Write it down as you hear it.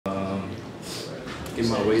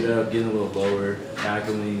getting my weight up, getting a little lower,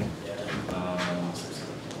 tackling,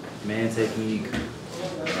 man technique.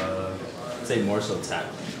 I'd say more so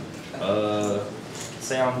tackling.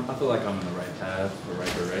 I feel like I'm in the right path, the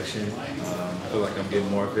right direction. I feel like I'm getting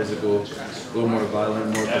more physical, a little more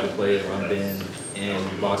violent, more for the play that I've been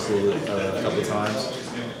in box a couple times.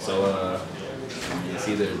 So it's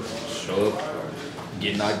either show up or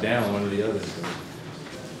get knocked down, one or the other.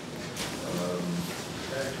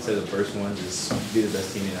 I'd say the first one, just be the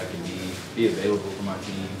best teammate I can be available for my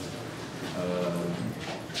team.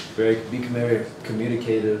 Be very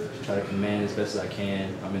communicative, try to command as best as I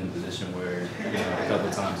can. I'm in a position where, a couple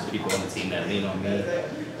of times there's people on the team that lean on me,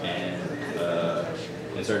 and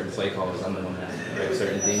in certain play calls, I'm the one that directs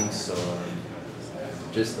certain things. So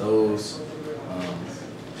just those.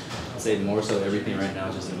 I'd say more so everything right now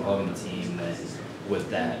is just involving the team. That with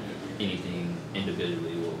that, anything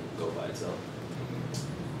individually will go by itself.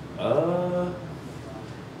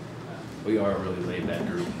 We are a really laid back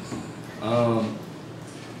group.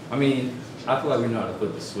 I mean, I feel like we know how to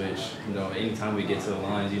flip the switch. Anytime we get to the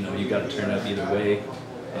lines, you got to turn up either way.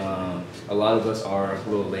 A lot of us are a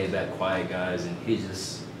little laid back, quiet guys, and he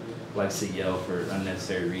just likes to yell for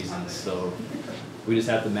unnecessary reasons. So we just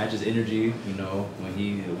have to match his energy.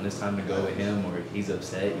 When it's time to go with him or he's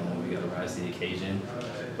upset, we got to rise to the occasion.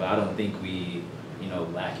 But I don't think we,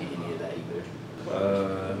 lack in any of that either.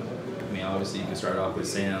 Obviously you can start off with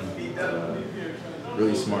Sam.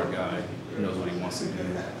 Really smart guy. He knows what he wants to do.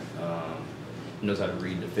 He knows how to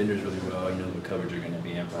read defenders really well. He knows what coverage you're going to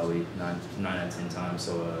be in probably 9 out of 10 times.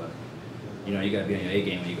 So, you got to be on your A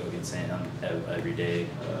game when you go against Sam every day.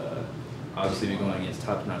 Obviously, we're going against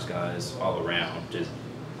top-notch guys all around, just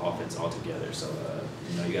offense altogether. So,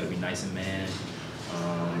 you got to be nice and man.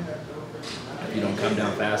 If you don't come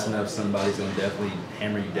down fast enough, somebody's going to definitely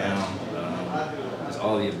hammer you down. Just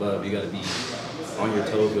all of the above. You got to be on your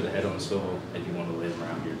toes with a head on a swivel if you want to live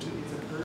around here too.